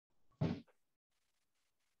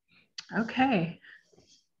Okay.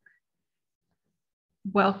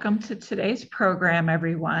 Welcome to today's program,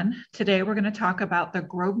 everyone. Today we're going to talk about the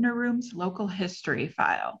Grosvenor Room's local history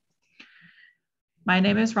file. My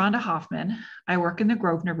name is Rhonda Hoffman. I work in the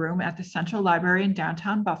Grosvenor Room at the Central Library in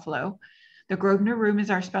downtown Buffalo. The Grosvenor Room is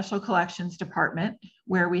our special collections department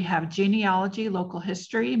where we have genealogy, local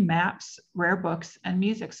history, maps, rare books, and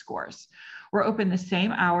music scores. We're open the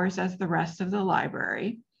same hours as the rest of the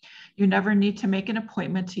library. You never need to make an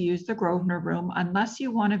appointment to use the Grosvenor Room unless you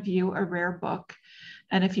want to view a rare book.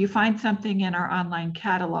 And if you find something in our online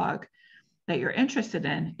catalog that you're interested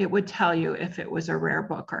in, it would tell you if it was a rare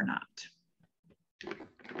book or not.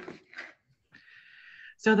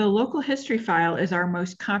 So the local history file is our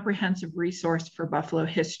most comprehensive resource for Buffalo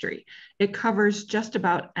history. It covers just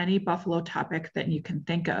about any Buffalo topic that you can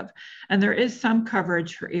think of. And there is some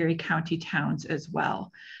coverage for Erie County towns as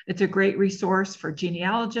well. It's a great resource for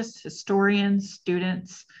genealogists, historians,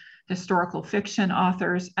 students, historical fiction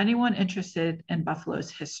authors, anyone interested in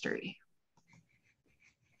Buffalo's history.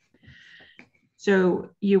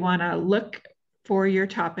 So you want to look for your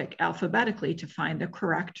topic alphabetically to find the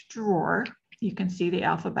correct drawer. You can see the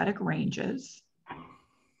alphabetic ranges.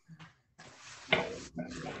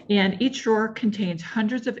 And each drawer contains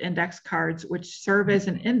hundreds of index cards, which serve as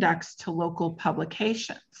an index to local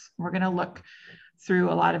publications. We're going to look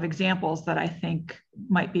through a lot of examples that I think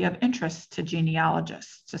might be of interest to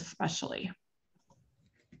genealogists, especially.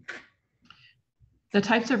 The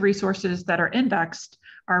types of resources that are indexed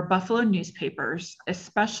are Buffalo newspapers,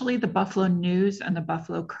 especially the Buffalo News and the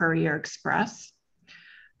Buffalo Courier Express,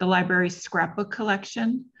 the library's scrapbook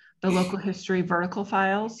collection, the local history vertical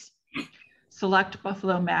files, select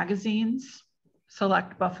Buffalo magazines,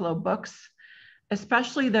 select Buffalo books,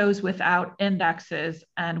 especially those without indexes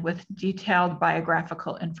and with detailed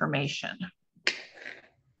biographical information.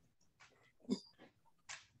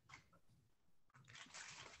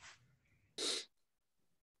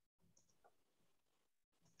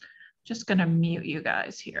 Just going to mute you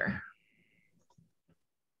guys here.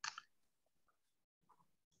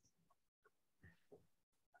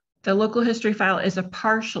 The local history file is a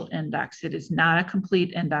partial index. It is not a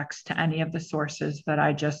complete index to any of the sources that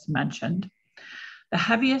I just mentioned. The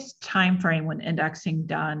heaviest time frame when indexing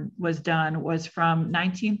was from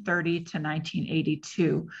 1930 to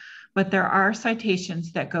 1982, but there are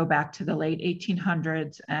citations that go back to the late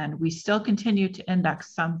 1800s, and we still continue to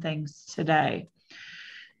index some things today.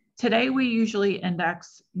 Today, we usually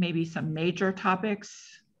index maybe some major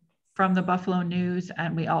topics from the Buffalo News,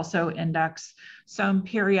 and we also index some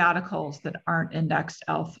periodicals that aren't indexed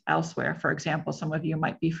elsewhere. For example, some of you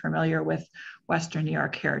might be familiar with Western New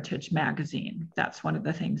York Heritage Magazine. That's one of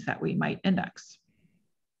the things that we might index.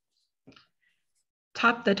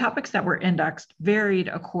 The topics that were indexed varied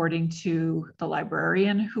according to the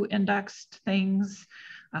librarian who indexed things,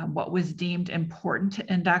 what was deemed important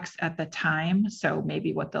to index at the time. So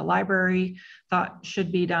maybe what the library thought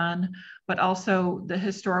should be done, but also the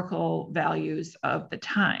historical values of the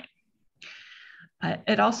time.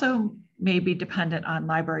 It also may be dependent on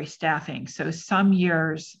library staffing. So some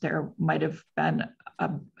years there might have been a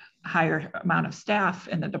higher amount of staff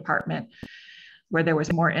in the department where there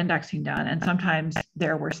was more indexing done, and sometimes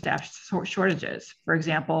there were staff shortages. For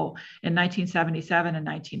example, in 1977 and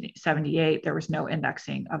 1978, there was no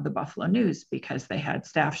indexing of the Buffalo News because they had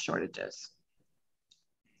staff shortages.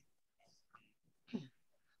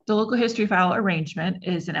 The local history file arrangement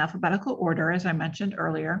is in alphabetical order, as I mentioned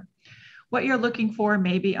earlier. What you're looking for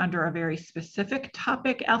may be under a very specific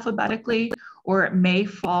topic alphabetically, or it may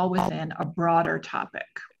fall within a broader topic.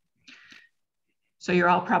 So you're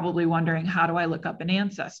all probably wondering, how do I look up an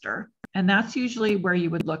ancestor? And that's usually where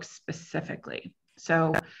you would look specifically.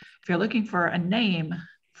 So if you're looking for a name,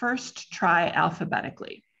 first try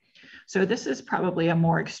alphabetically. So this is probably a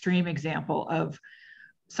more extreme example of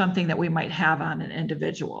something that we might have on an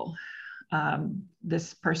individual.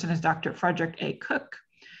 This person is Dr. Frederick A. Cook.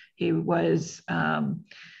 He was,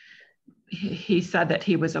 he said that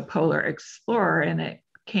he was a polar explorer, and it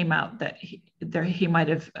came out that he might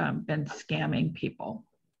have been scamming people.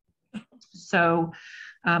 So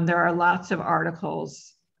there are lots of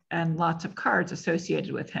articles and lots of cards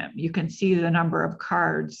associated with him. You can see the number of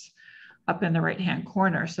cards up in the right-hand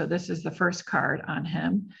corner. So this is the first card on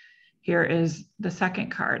him. Here is the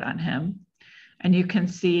second card on him. And you can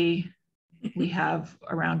see we have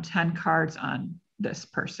around 10 cards on this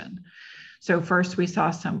person. So first we saw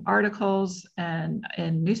some articles and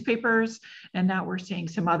in newspapers, and now we're seeing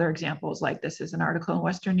some other examples, like this is an article in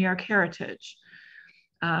Western New York Heritage.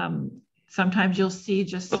 Sometimes you'll see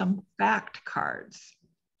just some fact cards.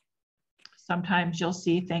 Sometimes you'll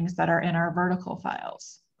see things that are in our vertical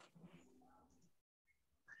files.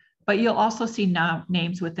 but you'll also see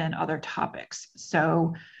names within other topics.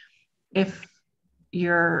 So if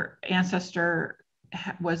your ancestor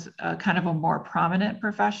was kind of a more prominent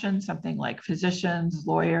profession, something like physicians,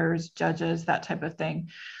 lawyers, judges, that type of thing,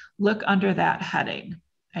 look under that heading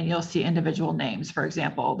and you'll see individual names. For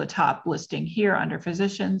example, the top listing here under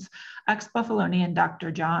physicians, ex-Buffalonian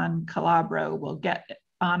Dr. John Calabro will get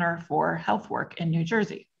honor for health work in New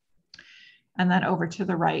Jersey. And then over to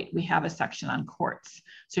the right, we have a section on courts.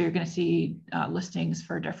 So you're going to see listings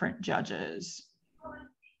for different judges.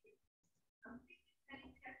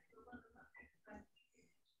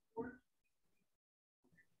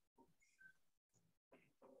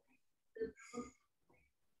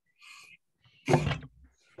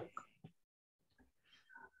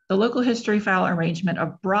 The local history file arrangement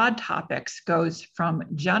of broad topics goes from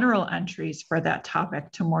general entries for that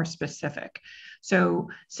topic to more specific. So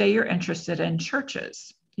say you're interested in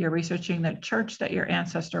churches, you're researching the church that your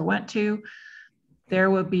ancestor went to, there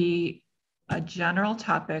will be a general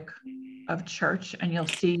topic of church, and you'll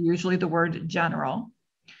see usually the word general,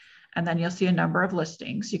 and then you'll see a number of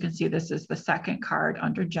listings. You can see this is the second card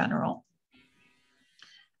under general.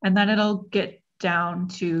 And then it'll get down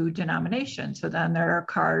to denomination. So then there are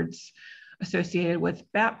cards associated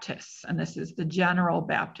with Baptists, and this is the General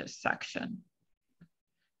Baptist section.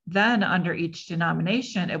 Then under each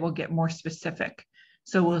denomination, it will get more specific.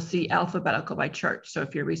 So we'll see alphabetical by church. So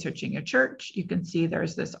if you're researching your church, you can see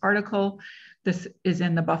there's this article. This is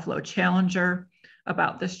in the Buffalo Challenger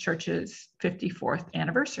about this church's 54th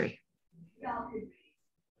anniversary.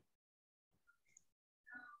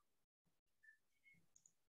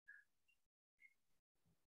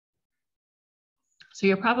 So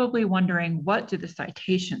you're probably wondering, what do the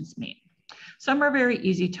citations mean? Some are very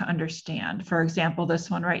easy to understand. For example, this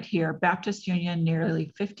one right here, Baptist Union,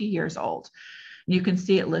 nearly 50 years old. You can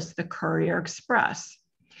see it lists the Courier Express,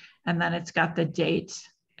 and then it's got the date,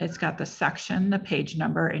 it's got the section, the page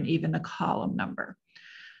number, and even the column number.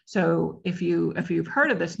 So if you've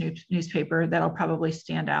heard of this newspaper, that'll probably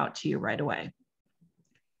stand out to you right away.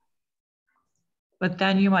 But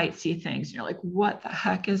then you might see things and you're like, what the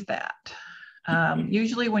heck is that?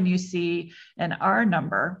 Usually when you see an R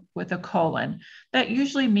number with a colon, that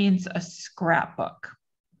usually means a scrapbook.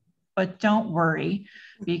 But don't worry,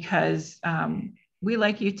 because we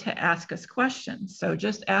like you to ask us questions. So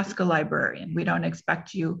just ask a librarian. We don't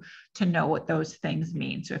expect you to know what those things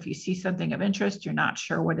mean. So if you see something of interest, you're not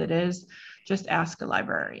sure what it is, just ask a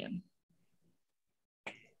librarian.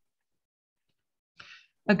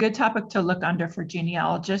 A good topic to look under for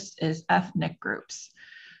genealogists is ethnic groups.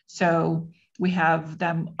 So we have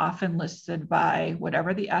them often listed by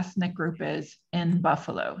whatever the ethnic group is in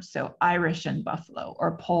Buffalo. So Irish in Buffalo,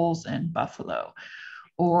 or Poles in Buffalo,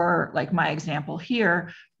 or like my example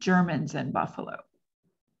here, Germans in Buffalo.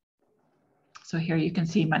 So here you can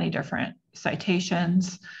see many different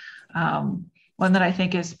citations. One that I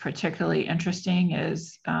think is particularly interesting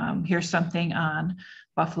is here's something on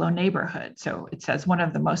Buffalo neighborhood. So it says one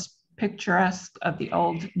of the most picturesque of the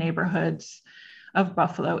old neighborhoods of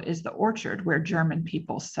Buffalo is the Orchard, where German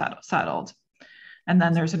people settled. And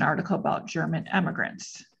then there's an article about German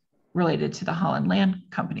immigrants related to the Holland Land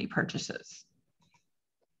Company purchases.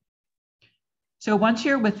 So once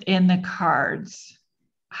you're within the cards,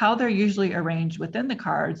 how they're usually arranged within the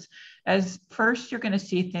cards is first you're going to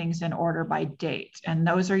see things in order by date, and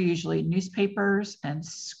those are usually newspapers and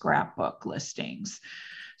scrapbook listings.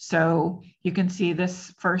 So you can see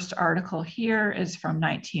this first article here is from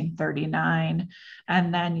 1939,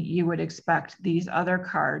 and then you would expect these other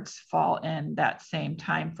cards fall in that same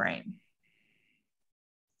time frame.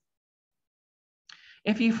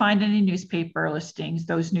 If you find any newspaper listings,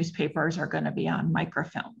 those newspapers are going to be on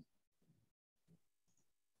microfilm.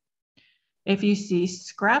 If you see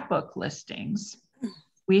scrapbook listings,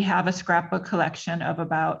 we have a scrapbook collection of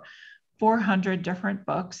about 400 different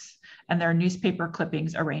books, and there are newspaper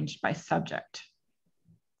clippings arranged by subject.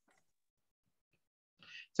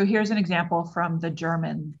 So here's an example from the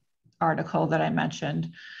German article that I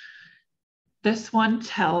mentioned. This one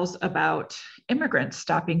tells about immigrants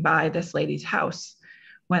stopping by this lady's house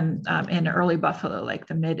when in early Buffalo, like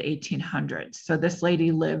the mid 1800s. So this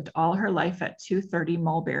lady lived all her life at 230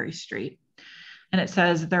 Mulberry Street. And it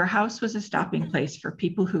says their house was a stopping place for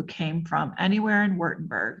people who came from anywhere in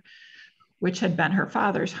Württemberg, which had been her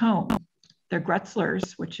father's home. The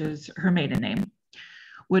Gretzlers, which is her maiden name,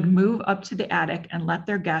 would move up to the attic and let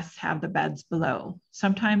their guests have the beds below.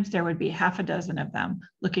 Sometimes there would be half a dozen of them,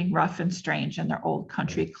 looking rough and strange in their old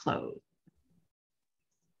country clothes.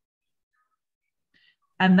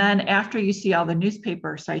 And then after you see all the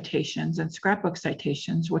newspaper citations and scrapbook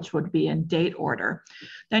citations, which would be in date order,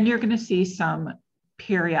 then you're going to see some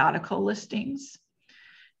periodical listings.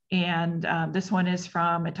 And this one is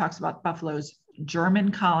from, it talks about Buffalo's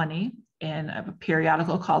German colony in a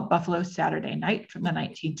periodical called Buffalo Saturday Night from the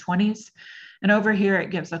 1920s. And over here,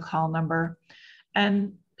 it gives a call number.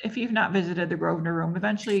 And if you've not visited the Grosvenor room,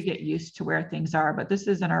 eventually you get used to where things are, but this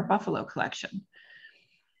is in our Buffalo collection.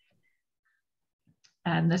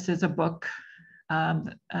 And this is a book.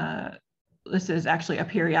 This is actually a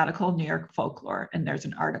periodical, New York Folklore, and there's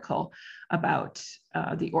an article about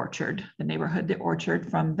the Orchard, the neighborhood, the Orchard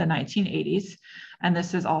from the 1980s. And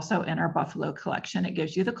this is also in our Buffalo collection. It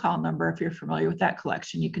gives you the call number. If you're familiar with that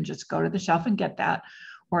collection, you can just go to the shelf and get that,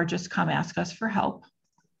 or just come ask us for help.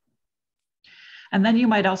 And then you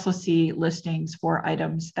might also see listings for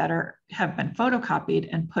items that have been photocopied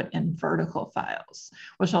and put in vertical files,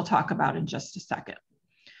 which I'll talk about in just a second.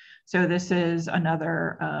 So this is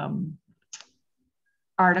another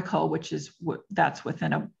article, that's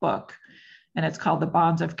within a book, and it's called The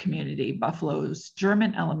Bonds of Community, Buffalo's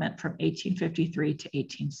German Element from 1853 to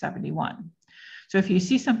 1871. So if you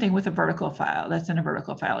see something with a vertical file, that's in a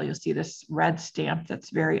vertical file, you'll see this red stamp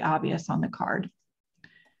that's very obvious on the card.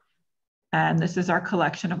 And this is our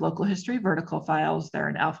collection of local history vertical files. They're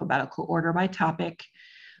in alphabetical order by topic.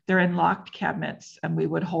 They're in locked cabinets, and we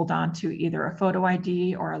would hold on to either a photo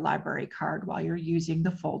ID or a library card while you're using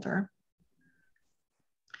the folder.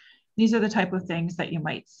 These are the type of things that you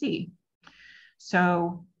might see.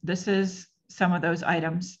 So this is some of those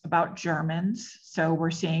items about Germans. So we're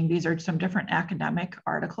seeing these are some different academic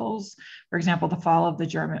articles. For example, the fall of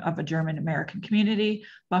a German American community,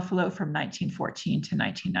 Buffalo from 1914 to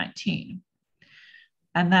 1919.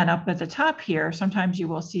 And then up at the top here, sometimes you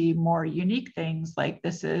will see more unique things, like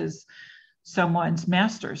this is someone's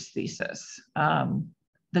master's thesis,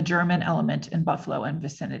 the German element in Buffalo and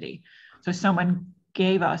vicinity. So someone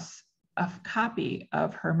gave us a copy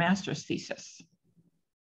of her master's thesis.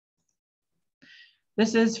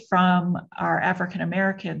 This is from our African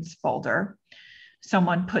Americans folder.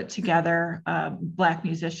 Someone put together Black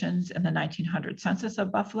musicians in the 1900 census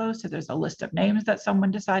of Buffalo. So there's a list of names that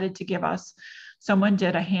someone decided to give us. Someone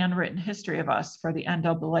did a handwritten history of us for the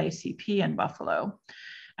NAACP in Buffalo.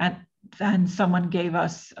 And then someone gave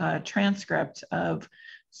us a transcript of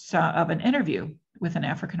an interview with an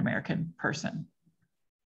African American person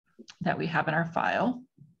that we have in our file.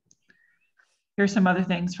 Here's some other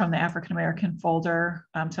things from the African American folder,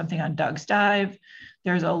 something on Doug's Dive.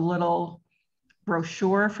 There's a little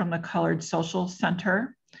brochure from the Colored Social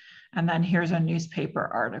Center. And then here's a newspaper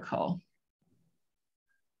article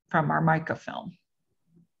from our microfilm.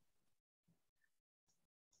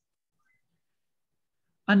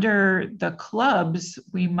 Under the clubs,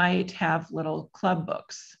 we might have little club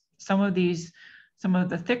books. Some of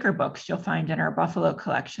the thicker books you'll find in our Buffalo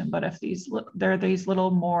collection, but if there are these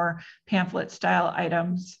little more pamphlet style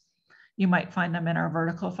items, you might find them in our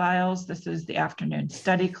vertical files. This is the Afternoon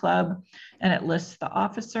Study Club, and it lists the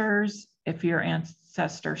officers. If your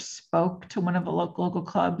ancestor spoke to one of the local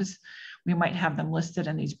clubs, we might have them listed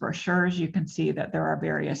in these brochures. You can see that there are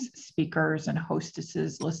various speakers and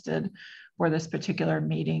hostesses listed for this particular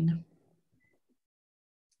meeting.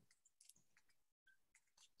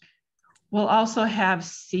 We'll also have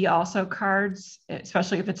see also cards,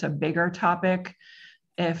 especially if it's a bigger topic.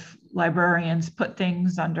 If librarians put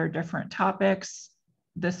things under different topics,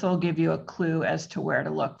 this will give you a clue as to where to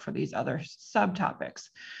look for these other subtopics.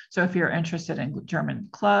 So if you're interested in German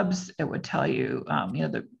clubs, it would tell you,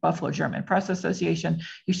 the Buffalo German Press Association,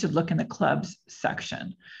 you should look in the clubs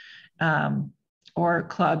section, or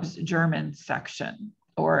clubs German section,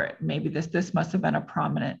 or maybe this must have been a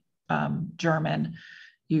prominent German.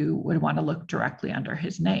 You would want to look directly under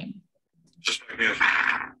his name. Suspect me of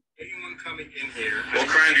anyone coming in here. What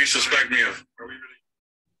crime do you suspect me of? Are we really?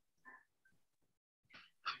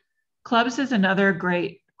 Clubs is another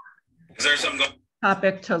great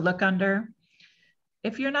topic to look under.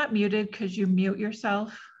 If you're not muted, could you mute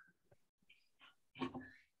yourself? Let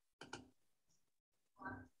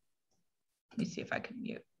me see if I can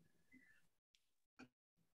mute.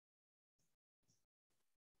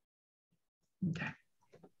 Okay.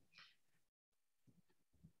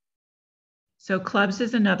 So clubs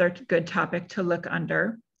is another good topic to look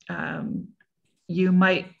under.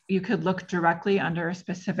 You could look directly under a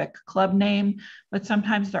specific club name, but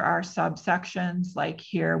sometimes there are subsections. Like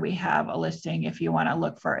here we have a listing. If you want to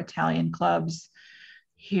look for Italian clubs,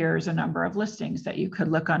 here's a number of listings that you could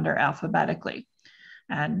look under alphabetically.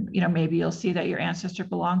 And maybe you'll see that your ancestor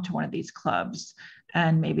belonged to one of these clubs,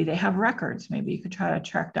 and maybe they have records. Maybe you could try to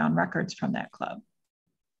track down records from that club.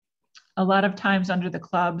 A lot of times under the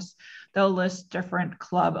clubs, they'll list different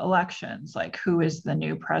club elections, like who is the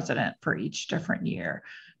new president for each different year,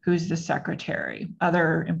 who's the secretary,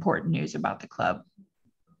 other important news about the club.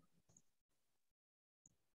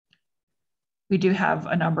 We do have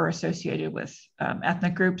a number associated with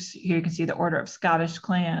ethnic groups. Here you can see the Order of Scottish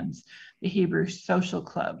Clans, the Hebrew Social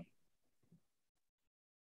Club.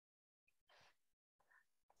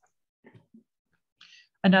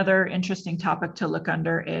 Another interesting topic to look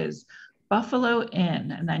under is Buffalo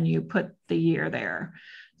Inn, and then you put the year there.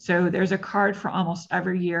 So there's a card for almost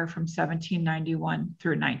every year from 1791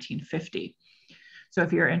 through 1950. So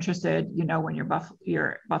if you're interested, you know, when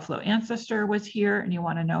your Buffalo ancestor was here and you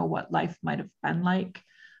want to know what life might have been like,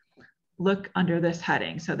 look under this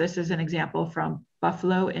heading. So this is an example from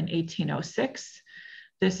Buffalo in 1806.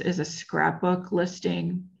 This is a scrapbook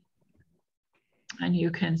listing. And you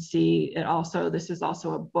can see it also, this is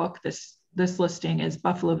also a book. This listing is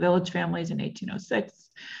Buffalo Village Families in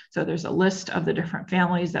 1806. So there's a list of the different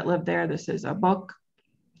families that live there. This is a book.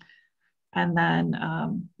 And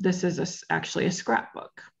then this is actually a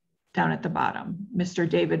scrapbook down at the bottom. Mr.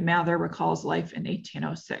 David Mather recalls life in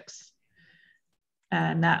 1806.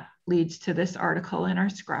 And that leads to this article in our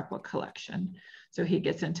scrapbook collection. So he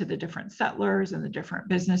gets into the different settlers and the different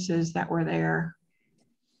businesses that were there.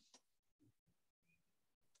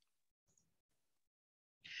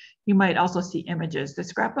 You might also see images. The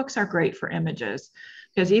scrapbooks are great for images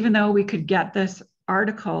because even though we could get this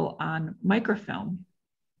article on microfilm,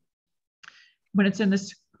 when it's on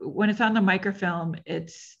the microfilm,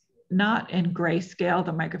 it's not in grayscale.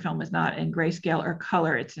 The microfilm is not in grayscale or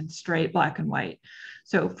color. It's in straight black and white.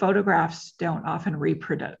 So photographs don't often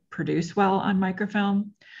reproduce well on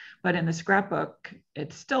microfilm, but in the scrapbook,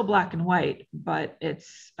 it's still black and white, but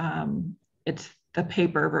it's the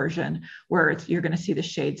paper version where you're going to see the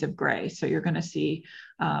shades of gray. So you're going to see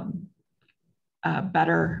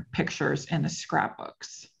better pictures in the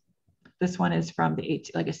scrapbooks. This one is from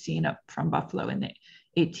like a scene from Buffalo in the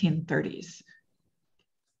 1830s.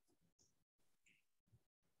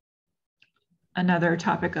 Another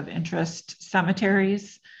topic of interest,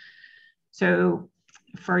 cemeteries. So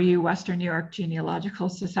for you Western New York Genealogical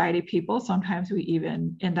Society people, sometimes we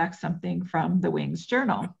even index something from the Wings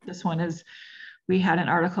Journal. This one is, we had an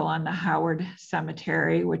article on the Howard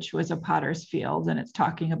Cemetery, which was a potter's field, and it's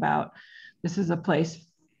talking about, this is a place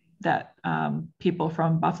that people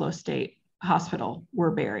from Buffalo State Hospital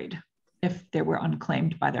were buried if they were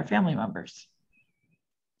unclaimed by their family members.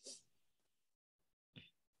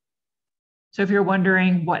 So if you're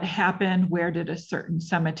wondering what happened, where did a certain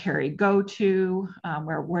cemetery go to,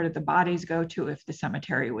 where did the bodies go to if the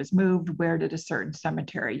cemetery was moved, where did a certain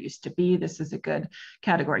cemetery used to be? This is a good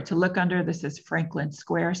category to look under. This is Franklin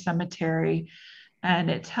Square Cemetery.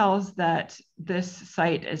 And it tells that this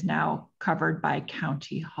site is now covered by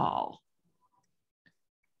County Hall.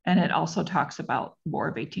 And it also talks about War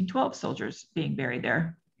of 1812 soldiers being buried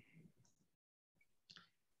there.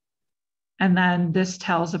 And then this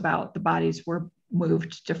tells about the bodies were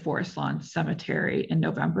moved to Forest Lawn Cemetery in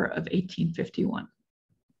November of 1851.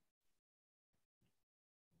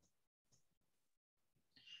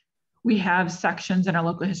 We have sections in our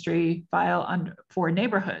local history file for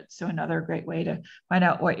neighborhoods. So another great way to find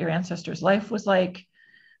out what your ancestors' life was like.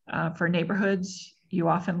 For neighborhoods, you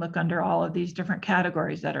often look under all of these different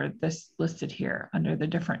categories that are listed here under the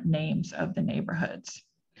different names of the neighborhoods.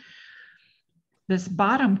 This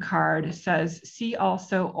bottom card says, see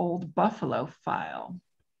also Old Buffalo file.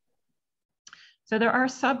 So there are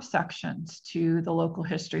subsections to the local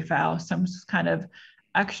history file, some kind of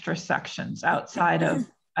extra sections outside of,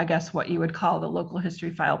 I guess, what you would call the local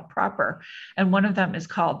history file proper. And one of them is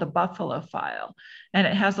called the Buffalo file. And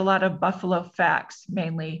it has a lot of Buffalo facts,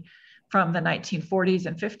 mainly from the 1940s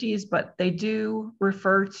and 50s, but they do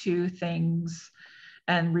refer to things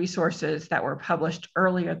and resources that were published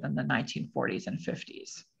earlier than the 1940s and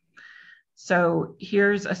 50s. So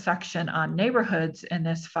here's a section on neighborhoods in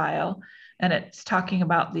this file, and it's talking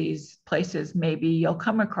about these places maybe you'll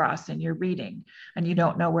come across in your reading and you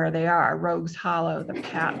don't know where they are: Rogues Hollow, the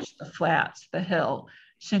Patch, the Flats, the Hill,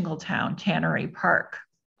 Shingletown, Tannery Park.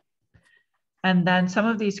 And then some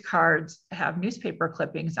of these cards have newspaper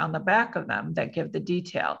clippings on the back of them that give the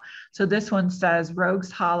detail. So this one says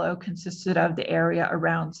Rogues Hollow consisted of the area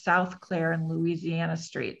around South Clare and Louisiana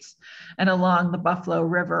streets and along the Buffalo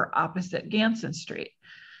River opposite Ganson Street.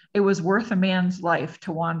 It was worth a man's life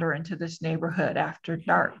to wander into this neighborhood after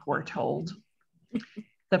dark, we're told.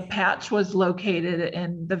 The Patch was located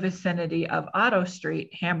in the vicinity of Otto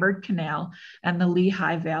Street, Hamburg Canal, and the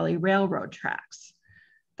Lehigh Valley Railroad tracks.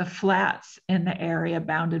 the flats in the area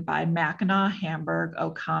bounded by Mackinac, Hamburg,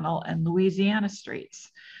 O'Connell, and Louisiana streets.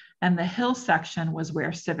 And the hill section was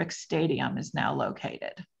where Civic Stadium is now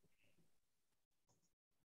located.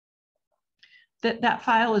 That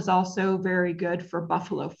file is also very good for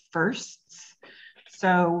Buffalo firsts.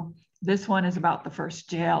 So this one is about the first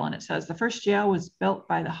jail, and it says the first jail was built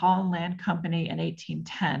by the Holland Land Company in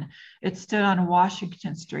 1810. It stood on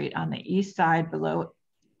Washington Street on the east side below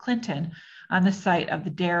Clinton on the site of the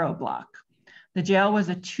Darrow Block. The jail was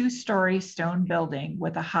a two-story stone building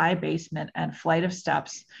with a high basement and flight of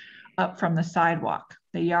steps up from the sidewalk.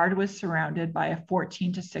 The yard was surrounded by a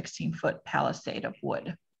 14 to 16-foot palisade of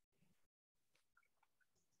wood.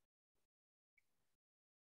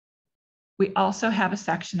 We also have a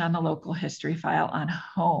section on the local history file on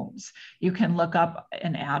homes. You can look up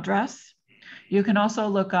an address. You can also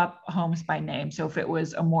look up homes by name. So if it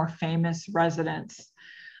was a more famous residence,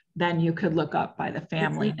 then you could look up by the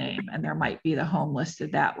family name, and there might be the home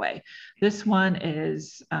listed that way. This one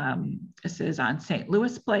is, this is on St.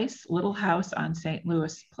 Louis Place, Little House on St.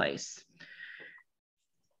 Louis Place.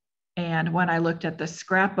 And when I looked at the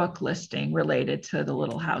scrapbook listing related to the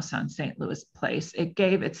little house on St. Louis Place,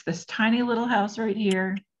 it's this tiny little house right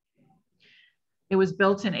here. It was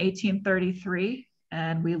built in 1833,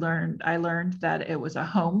 and I learned that it was a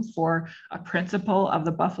home for a principal of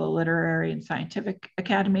the Buffalo Literary and Scientific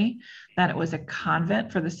Academy, that it was a convent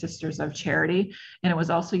for the Sisters of Charity, and it was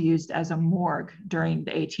also used as a morgue during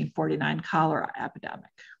the 1849 cholera epidemic.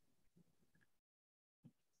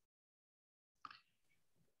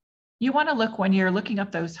 You want to look when you're looking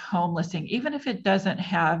up those home listing, even if it doesn't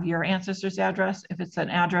have your ancestor's address, if it's an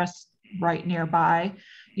address right nearby,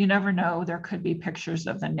 you never know, there could be pictures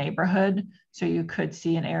of the neighborhood. So you could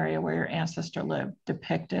see an area where your ancestor lived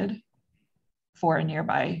depicted for a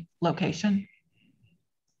nearby location.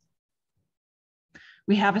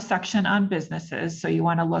 We have a section on businesses. So you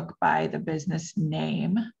want to look by the business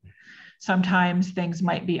name. Sometimes things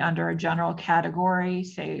might be under a general category.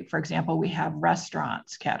 Say, for example, we have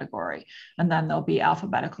restaurants category, and then there'll be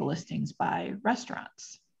alphabetical listings by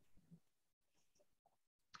restaurants.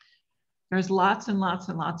 There's lots and lots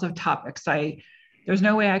and lots of topics. There's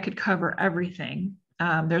no way I could cover everything.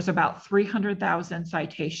 There's about 300,000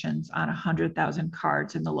 citations on 100,000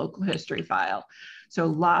 cards in the local history file. So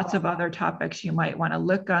lots of other topics you might want to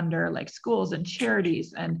look under, like schools and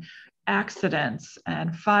charities and accidents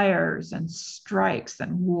and fires and strikes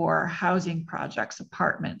and war, housing projects,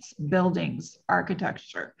 apartments, buildings,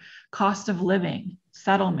 architecture, cost of living,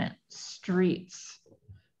 settlement, streets.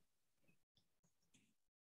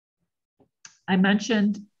 I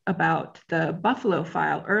mentioned about the Buffalo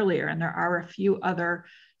file earlier, and there are a few other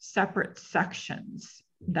separate sections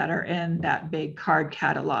that are in that big card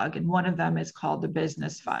catalog, and one of them is called the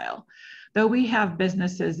business file. Though we have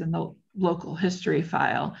businesses in the local history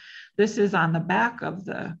file, this is on the back of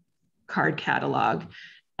the card catalog,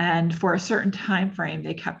 and for a certain time frame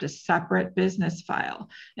they kept a separate business file,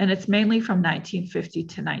 and it's mainly from 1950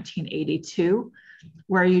 to 1982,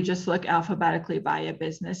 where you just look alphabetically by a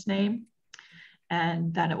business name,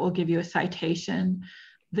 and then it will give you a citation.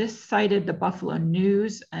 This cited the Buffalo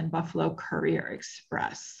News and Buffalo Courier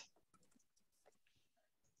Express.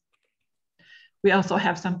 We also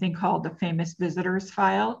have something called the Famous Visitors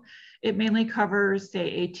File. It mainly covers,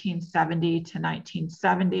 say, 1870 to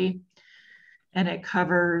 1970. And it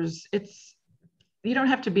covers, you don't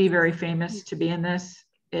have to be very famous to be in this.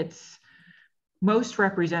 It's most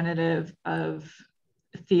representative of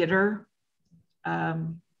theater,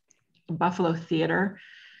 Buffalo theater.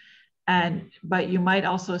 But you might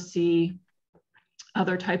also see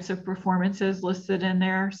other types of performances listed in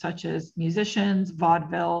there, such as musicians,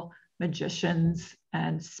 vaudeville, magicians,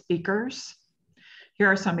 and speakers.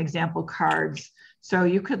 Here are some example cards. So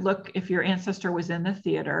you could look, if your ancestor was in the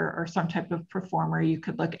theater or some type of performer, you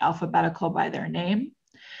could look alphabetical by their name,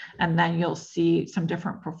 and then you'll see some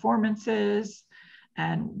different performances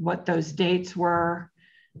and what those dates were.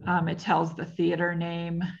 It tells the theater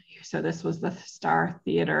name. So this was the Star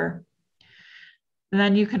Theater. And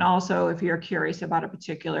then you can also, if you're curious about a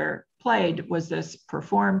particular play, was this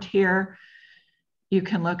performed here? You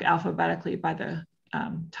can look alphabetically by the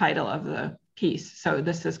title of the piece. So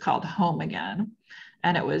this is called Home Again,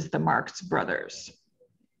 and it was the Marx Brothers,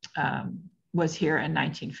 was here in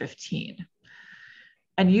 1915.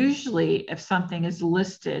 And usually if something is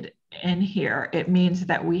listed in here, it means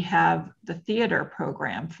that we have the theater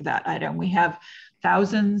program for that item. We have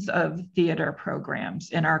thousands of theater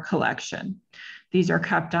programs in our collection. These are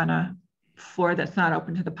kept on a floor that's not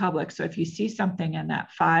open to the public. So if you see something in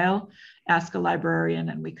that file, ask a librarian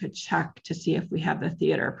and we could check to see if we have the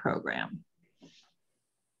theater program.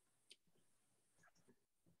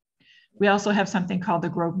 We also have something called the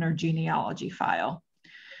Grosvenor genealogy file.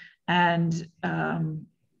 And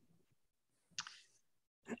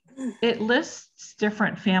it lists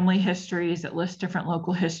different family histories, it lists different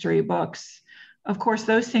local history books. Of course,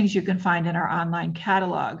 those things you can find in our online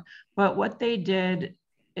catalog, but what they did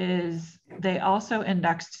is they also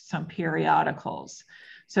indexed some periodicals.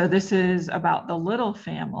 So this is about the Little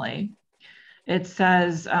family. It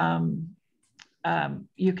says,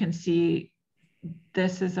 you can see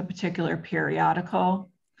this is a particular periodical,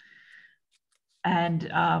 and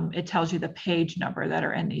it tells you the page number that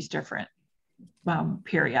are in these different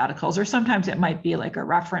periodicals, or sometimes it might be like a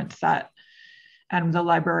reference set, and the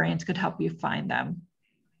librarians could help you find them.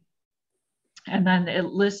 And then it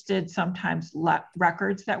listed sometimes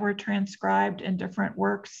records that were transcribed in different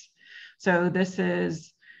works. So this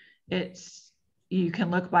is, you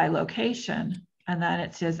can look by location, and then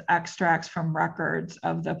it says extracts from records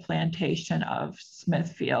of the plantation of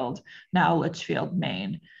Smithfield, now Litchfield,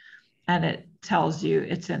 Maine. And it tells you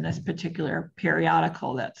it's in this particular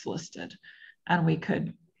periodical that's listed, and we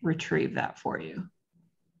could retrieve that for you.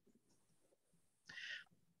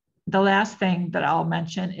 The last thing that I'll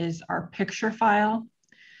mention is our picture file.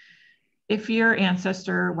 If your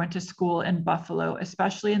ancestor went to school in Buffalo,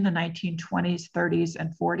 especially in the 1920s, 30s,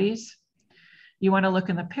 and 40s, you want to look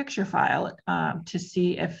in the picture file to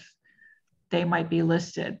see if they might be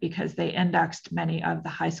listed, because they indexed many of the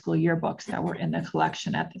high school yearbooks that were in the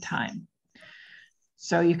collection at the time.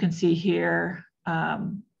 So you can see here,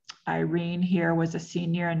 Irene here was a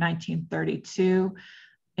senior in 1932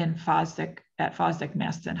 in at Fosdick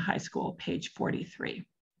Maston High School, page 43.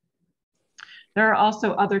 There are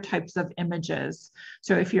also other types of images.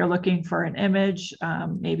 So if you're looking for an image,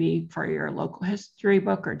 maybe for your local history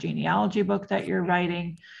book or genealogy book that you're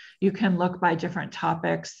writing, you can look by different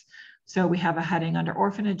topics. So we have a heading under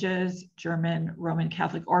orphanages, German Roman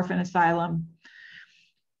Catholic Orphan Asylum.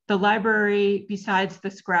 The library, besides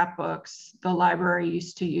the scrapbooks, the library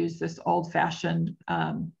used to use this old-fashioned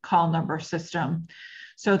call number system.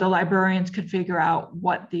 So the librarians could figure out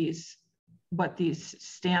what these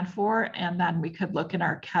stand for, and then we could look in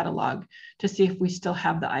our catalog to see if we still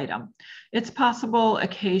have the item. It's possible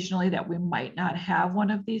occasionally that we might not have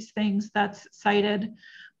one of these things that's cited,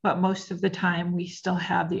 but most of the time we still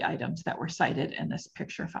have the items that were cited in this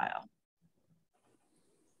picture file.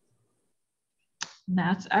 And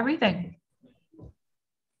that's everything.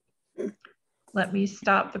 Let me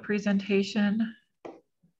stop the presentation.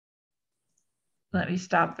 Let me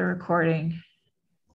stop the recording.